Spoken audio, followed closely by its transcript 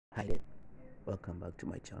Hi there, welcome back to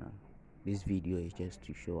my channel. This video is just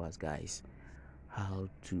to show us guys how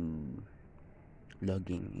to log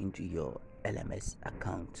in into your LMS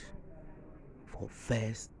account for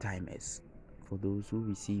first timers, for those who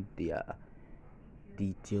receive their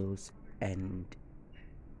details and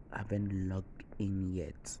haven't logged in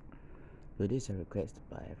yet. So this is a request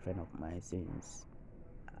by a friend of mine since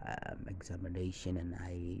examination and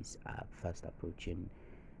IAs are fast approaching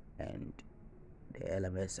and the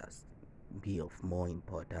LMS has be of more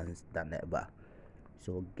importance than ever.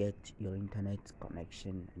 So get your internet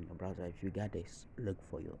connection in your browser. If you got this, look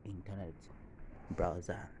for your internet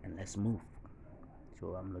browser and let's move.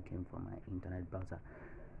 So I'm looking for my internet browser.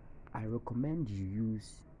 I recommend you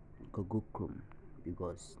use Google Chrome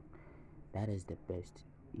because that is the best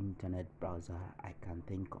internet browser I can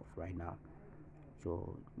think of right now.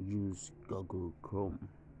 So use Google Chrome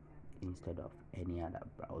instead of any other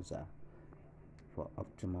browser for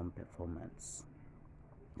optimum performance.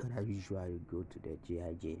 And I usually go to the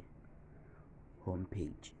GIJ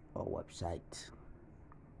homepage or website.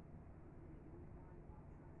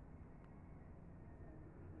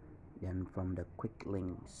 Then from the quick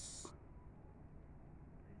links,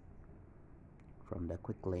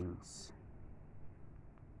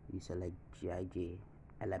 you select GIJ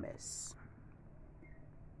LMS.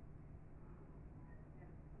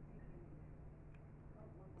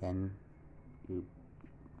 Then you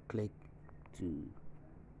click to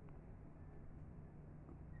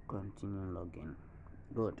continue login.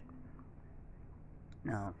 Good.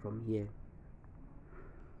 Now from here,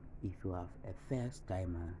 if you have a first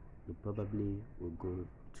timer, you probably will go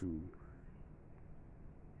to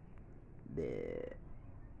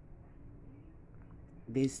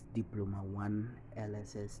this Diploma 1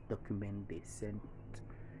 LSS document they sent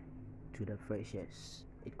to the freshers.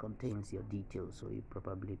 It contains your details, so you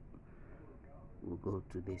probably will go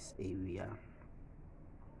to this area.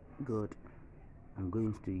 Good. I'm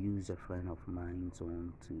going to use a friend of mine's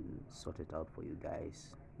own to sort it out for you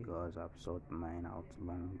guys because I've sorted mine out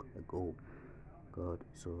long ago. Good.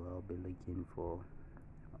 So I'll be looking for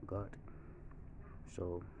God.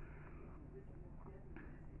 So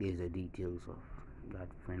these are details of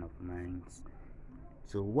that friend of mine's.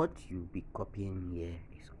 So what you'll be copying here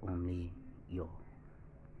is only your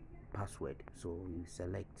password. So you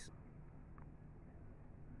select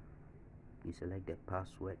the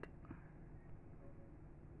password.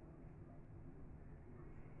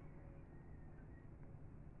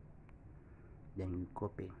 Then you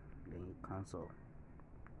copy, then you cancel.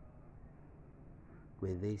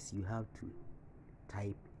 With this you have to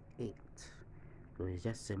type it. So it's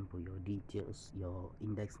just simple, your details, your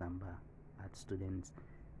index number at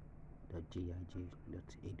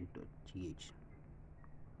students.gij.edu.gh,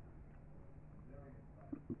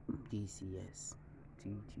 DCS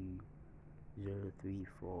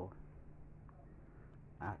 22034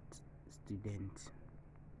 at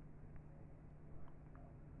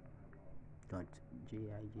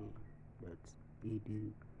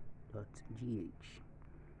student.gij.edu.gh.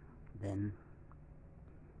 Then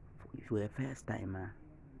if you're a first timer,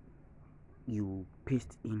 you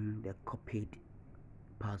paste in the copied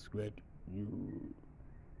password you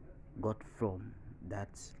got from that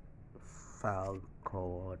file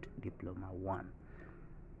called Diploma 1.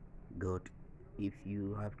 Good. If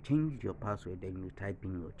you have changed your password, then you type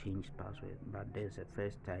in your changed password, but there's a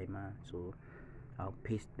first timer, so I'll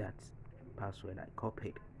paste that password I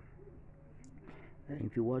copied. And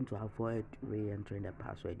if you want to avoid re-entering the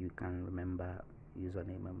password, you can remember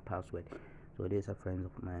username and password. So these are friends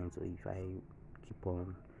of mine, so if I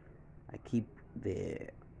keep the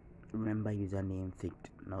remember username fixed,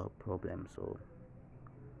 no problem. So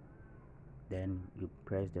then you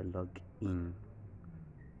press the login.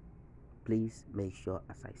 Please make sure,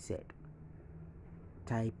 as I said,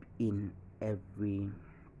 type in every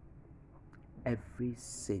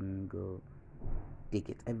single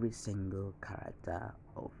digit, every single character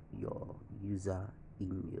of your user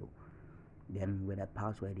email. Then with a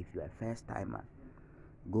password, if you're a first timer,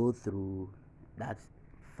 go through that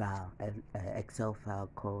file, Excel file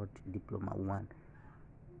called Diploma 1,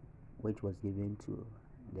 which was given to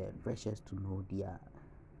the freshers to know their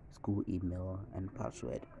school email and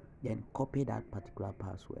password. Then copy that particular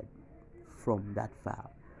password from that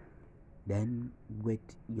file. Then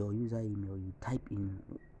with your user email, you type in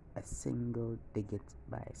a single digit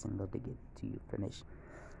by a single digit till you finish.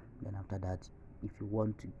 Then after that, if you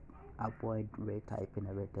want to avoid retyping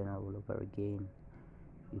everything all over again,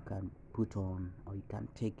 you can put on, or you can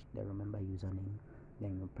take the remember username,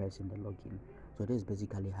 then you press in the login. So this is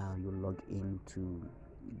basically how you log into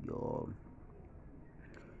your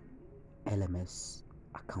LMS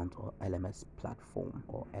account or LMS platform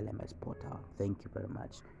or LMS portal. Thank you very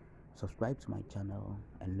much. Subscribe to my channel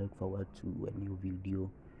and look forward to a new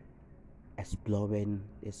video exploring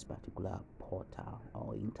this particular portal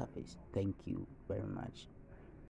or interface. Thank you very much.